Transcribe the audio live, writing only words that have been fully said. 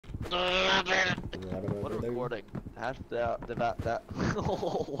What a recording. Hash that.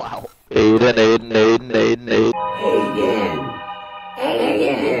 Oh, wow.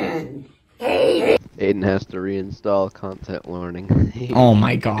 Aiden. Aiden has to reinstall content warning. Oh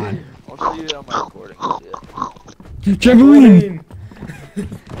my god. I'll show you on my recording. Trampoline!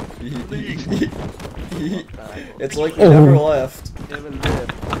 It's like we never left.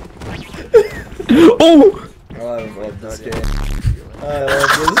 Oh! I love this game. I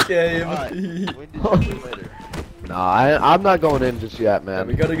love this game. Alright, we can do later. Nah, I'm not going in just yet, Yeah, man.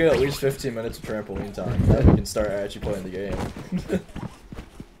 we gotta get at least 15 minutes of trampoline time. Then we can start actually playing the game.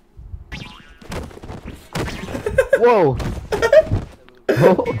 Whoa!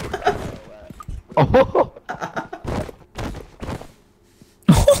 Oh!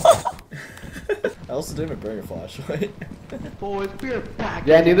 I also didn't even bring a flashlight. Boys, we are back.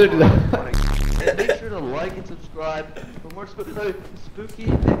 Yeah, neither did I. And make sure to like and subscribe for more spooky.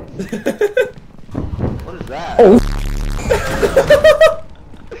 What is that? Oh.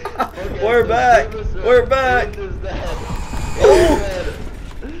 Okay, We're so back. Davis, We're back. Davis is dead. Oh.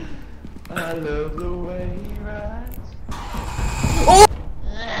 I love the way he rides. Oh.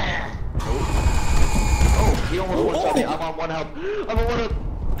 Oh, he almost one-shot me. I'm on one health. I'm on one health.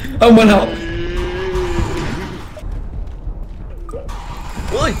 Oh, one help.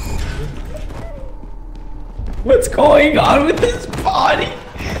 Really? What's going on with his body?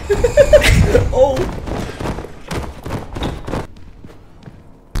 Oh.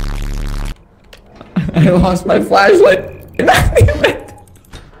 I lost my flashlight. Dang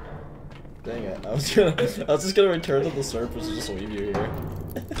it! I was just gonna return to the surface and just leave you here.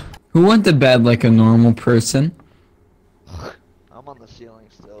 Who went to bed like a normal person? I'm on the ceiling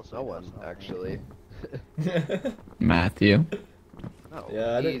still, so No one, actually. Matthew. No,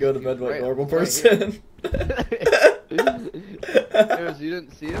 Yeah, I didn't he's- go to bed he's like a right- normal right here. person. Harris, you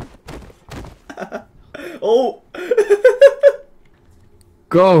didn't see him? Oh!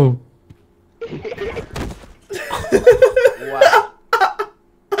 Go. Wow.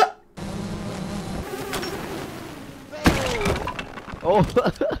 Oh.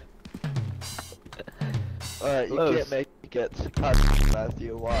 Alright, you Close. can't make it. God,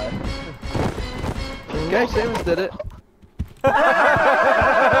 Matthew, why? Guy Samus did it.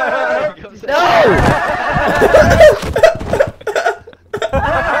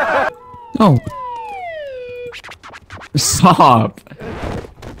 No. Stop. I'm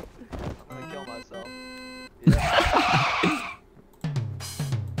gonna kill myself.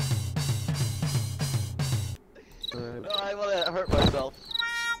 No, I wanna hurt myself.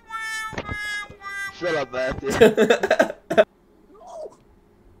 Shut up, Matthew.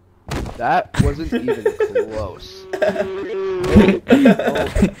 That wasn't even close.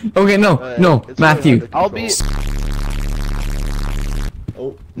 Okay, no, Alright, no, it's Matthew. really I'll under be.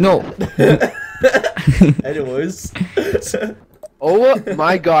 Oh. No. Anyways. Oh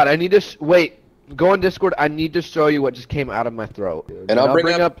my god, I need to. Wait. Go on Discord. I need to show you what just came out of my throat. And I'll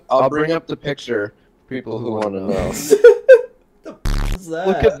bring up the picture. People who want to know. What's that?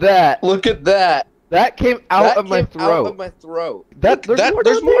 Look at that. Look at that. That came out of my throat. Out of my throat. That there's more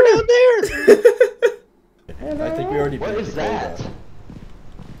There's down more there. down there. I think we already What beat is the goal, that? though.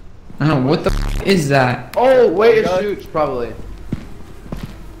 I don't know, what the f is that? Oh wait, it God. shoots probably.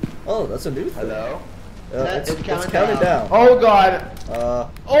 Oh, that's a new thing. Hello? It's It's counting counting down. Oh god. Oh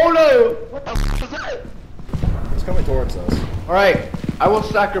no. What the f was that? It's coming towards us. All right, I will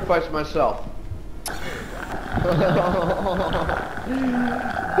sacrifice myself.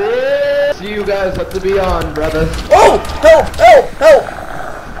 See you guys at the beyond, brother. Oh! Help! Help! Help!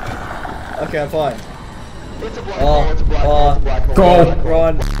 Okay, I'm fine. It's a black hole, it's a black hole, it's a black hole. Go.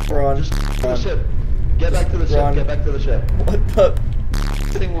 Run! Run! To the Run! ship. Get back to the Run. ship, get back to the ship. What the?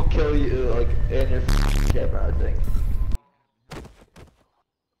 This thing will kill you, like, in your camera, I think.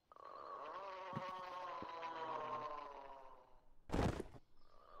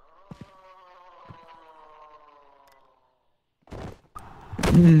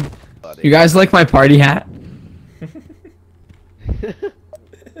 You guys like my party hat?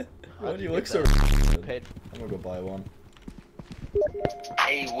 Why do you look so? Paid. I'm gonna go buy one.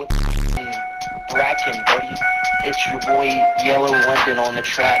 Hey, what's Bracken, buddy? It's your boy Yellow London on the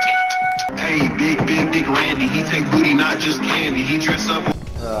track. Hey, big Randy, he take booty, not just candy. He dress up.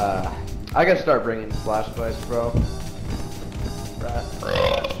 I gotta start bringing flashlights, bro.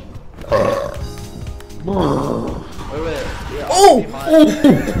 Wait. Yeah, Oh!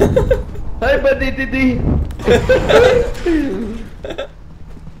 Hey, buddy, diddy.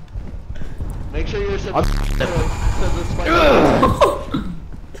 Make sure you're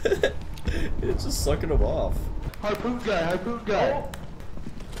It's just sucking him off. Harpoon guy.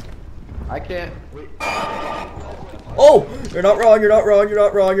 I can't. Oh! You're not wrong, you're not wrong, you're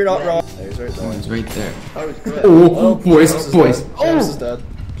not wrong, you're not wrong. There, he's right there. One's right there. Oh, he's good. Oh, boys, Seamus is boys. dead. Seamus is dead.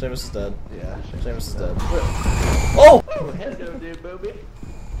 Seamus is dead. Yeah. Seamus is dead. Oh! Oh, hello, dear Bobby.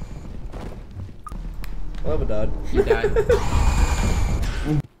 Lava died. He died.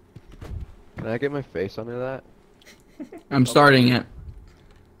 Can I get my face under that? I'm starting it.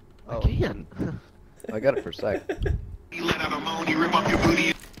 I can. I got it for a sec. He let out a moan, he rip off your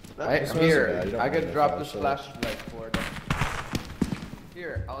booty. I'm smells here. bad, you don't I want could to drop the flash flashlight for it.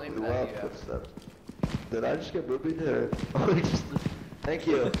 Here, I'll aim it Wow, at you. footsteps. Did I just get boobied or? Oh, he just. Thank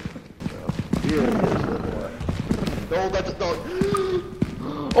you. Here it is. No, that's a dog.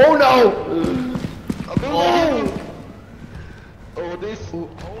 Oh no! Oh! Oh, this.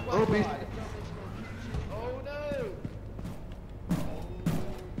 Oh, beast.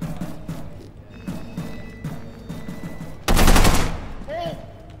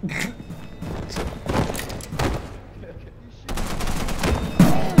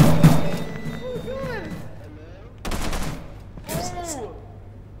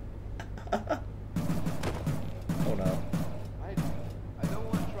 Oh no! Oh no. I don't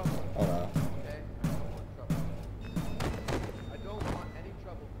want trouble, Oh no. okay? I don't want trouble. I don't want any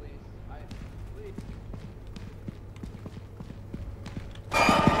trouble, please. Please.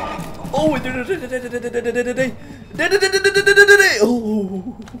 Oh!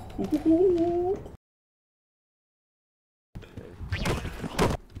 Oh!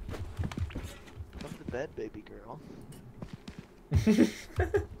 Come to bed, baby girl.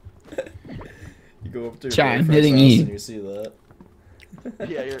 You go up to your Chat, I'm boyfriend's hitting house E. and you see that.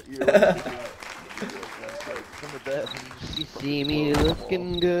 Yeah, you're like, come to bed. And you You just see me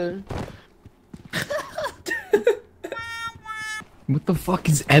looking good. What the fuck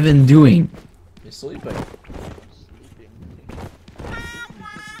is Evan doing? He's sleeping. sleeping.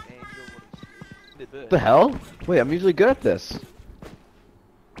 What the hell? Wait, I'm usually good at this.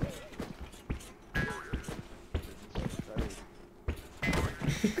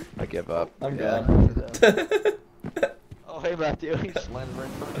 I give up. I'm Yeah. gone. Oh, hey Matthew, he's just landed right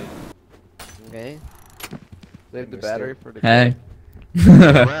in front of me. Okay. Save the Understood. battery for the. Hey.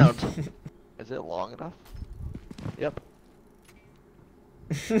 Around. Is it long enough? Yep.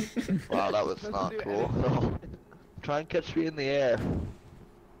 Wow, that was Doesn't not do cool. No. Try and catch me in the air.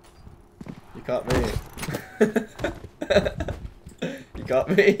 You caught me. You got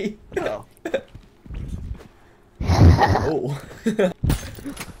me. No. Oh.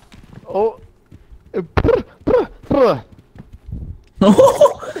 Oh.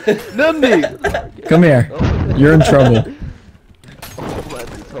 Numby. Come here. Oh. You're in trouble. Oh,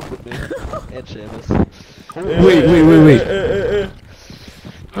 Matthew's helping me. And Seamus.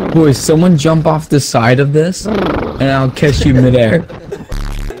 Wait. Boys, someone jump off the side of this, and I'll catch you midair.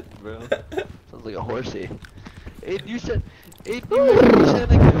 Bro. Sounds like a horsey. Aiden, you said. Aiden, you said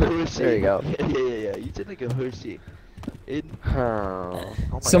like a horsey. There you go. Yeah. You said like a horsey. Aiden. Oh. Oh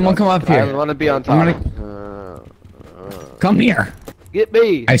my Someone God. come up I here. want to be on I'm top. Come here. Get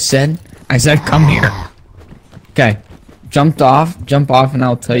me. I said come here. Okay. Jump off, and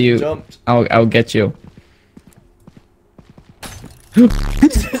I'll tell you. Jumped. I'll get you. Hey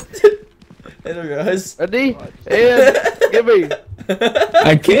there, guys. Ready? And give me.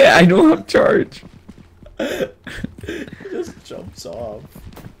 I can't. I don't have charge. He just jumps off.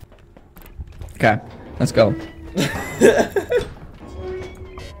 Okay. Let's go.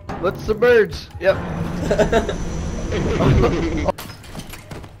 Let's submerge. Yep.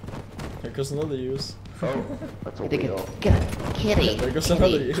 Here goes another use. Oh, that's a Kitty, wheel. kitty, There goes another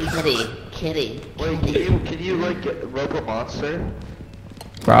use. kitty. Wait, can you like rope a monster?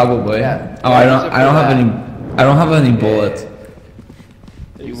 Probably. Yeah. Oh, I don't have any bullets.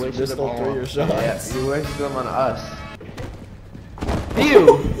 You You wasted missed them all three of your Yeah, shots. you wasted them on us.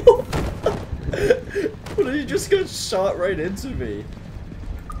 Ew! What if you just got shot right into me?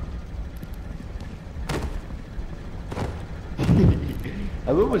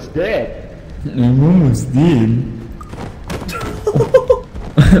 I'm almost dead. I'm almost dead.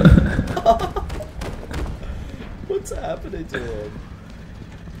 What's happening to him?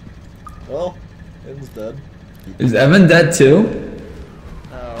 Well, Evan's dead. Is Evan dead too?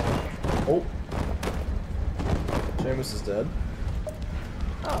 No. Oh. Seamus is dead.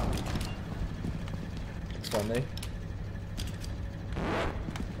 Oh. It's funny.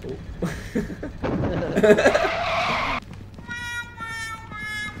 Oh.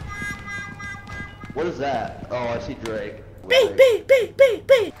 What is that? Oh, I see Drake.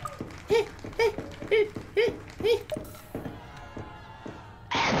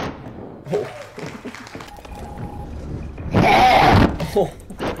 Oh.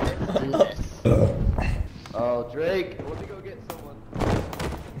 Drake, let me go get someone.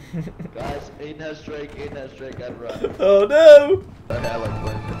 Guys, Aiden has Drake, I'd run. Oh no! I like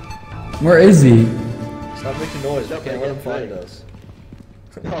playing. Where is he? Stop making noise. We Stop can't let him making find noise. us.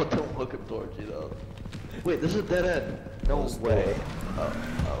 No, don't look him towards you though. Wait, this is a dead end. No Let's do way. it.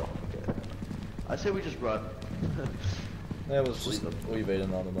 Oh, okay. I say we just run. That was just we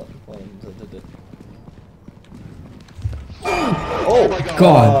evaded on the plane. Oh my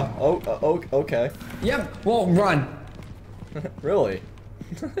god. God. Okay. Yep. Well, run. Really?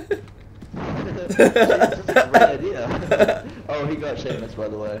 That's a great idea. Oh, he got Seamus, by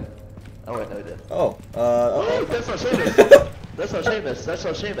the way. Oh wait, no he did. Oh. Oh, that's not Seamus. That's not Seamus. That's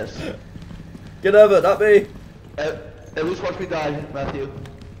not Seamus. Get over, not me. At least watch me die, Matthew.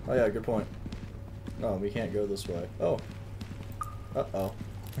 Oh yeah, good point. No, we can't go this way. Oh. Uh-oh.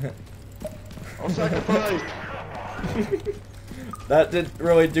 I'm sacrificed. That didn't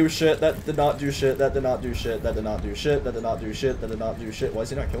really do shit. That did not do shit. That did not do shit. That did not do shit. That did not do shit. That did not do shit. Why is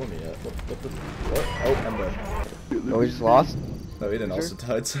he not killing me yet? What the? What? Oh, I'm dead. Oh, we just lost? No, he didn't also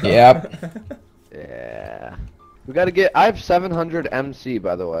died. So. Yep. Yeah. We gotta get. I have 700 MC,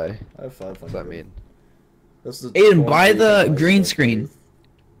 by the way. I have 500. What's that mean? This is Aiden, buy 23 the for green myself. screen.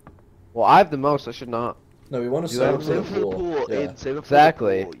 Well, I have the most. I should not. No, we want to You save have it Save for it the for the pool. pool, Yeah. Aiden. Save it for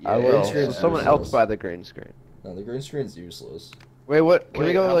Exactly. the pool. I Yeah. will. screen So is someone useless. else buy the green screen. No, the green screen's useless. Wait, what? Can we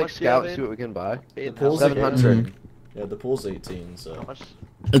Wait, go how like much do you have scout, in? see what we can buy? Aiden, pool's how like much- 700. Yeah, the pool's 18, so. How much?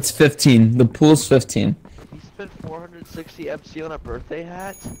 It's 15. The pool's 15. He spent 460 MC on a birthday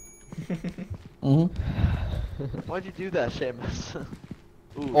hat? Mm-hmm. Why'd you do that, Seamus?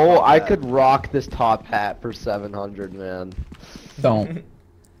 Ooh, Oh, not I bad. could rock this top hat for 700, man. Don't.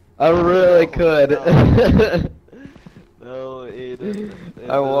 I really No, could. No, Aiden. It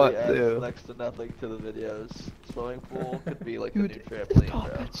I want literally adds to. next to nothing to the videos. Swimming pool could be like Dude, a new this trampoline, top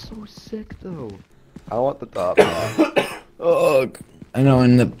bro. hat's so sick, though. I want the top hat. Ugh. I know.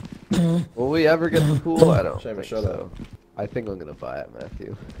 In the. Will we ever get the pool? I don't Seamus, think shut so. I think I'm gonna buy it,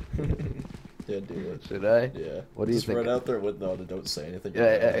 Matthew. Yeah, do it. Should I? Yeah. What do you Just think? run out there with no, don't say anything.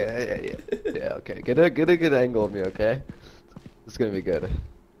 Yeah. Yeah, okay. Get a good angle of me, okay? It's gonna be good.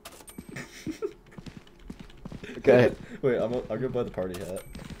 Okay. Wait, I'm gonna buy the party hat.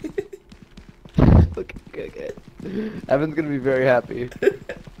 Okay. Evan's gonna be very happy.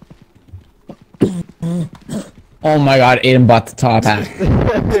 Oh my God! Aiden bought the top hat.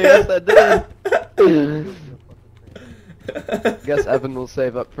 Yes, I did. Guess Evan will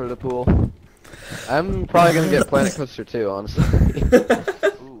save up for the pool. I'm probably gonna get Planet Coaster too, honestly.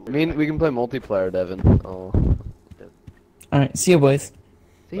 I mean, we can play multiplayer, Devin. Oh. All right. See you, boys.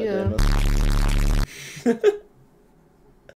 See Bye, ya. Damus.